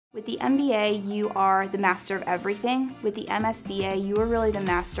With the MBA, you are the master of everything. With the MSBA, you are really the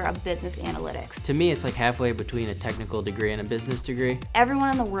master of business analytics. To me, it's like halfway between a technical degree and a business degree.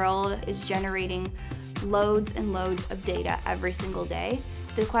 Everyone in the world is generating loads and loads of data every single day.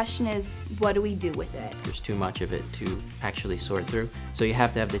 The question is, what do we do with it? There's too much of it to actually sort through. So you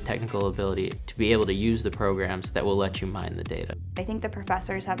have to have the technical ability to be able to use the programs that will let you mine the data. I think the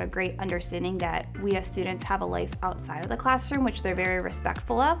professors have a great understanding that we as students have a life outside of the classroom, which they're very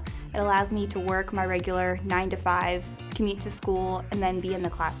respectful of. It allows me to work my regular 9 to 5, commute to school, and then be in the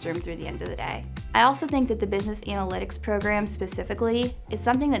classroom through the end of the day. I also think that the business analytics program specifically is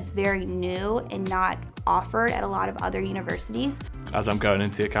something that's very new and not offered at a lot of other universities. As I'm going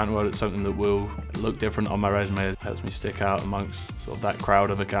into the accounting world, it's something that will look different on my resume. It helps me stick out amongst sort of that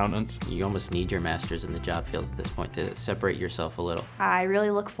crowd of accountants. You almost need your master's in the job field at this point to separate yourself a little. I really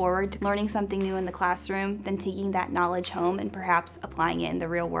look forward to learning something new in the classroom, then taking that knowledge home and perhaps applying it in the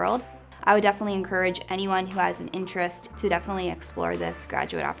real world. I would definitely encourage anyone who has an interest to definitely explore this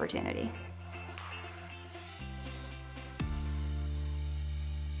graduate opportunity.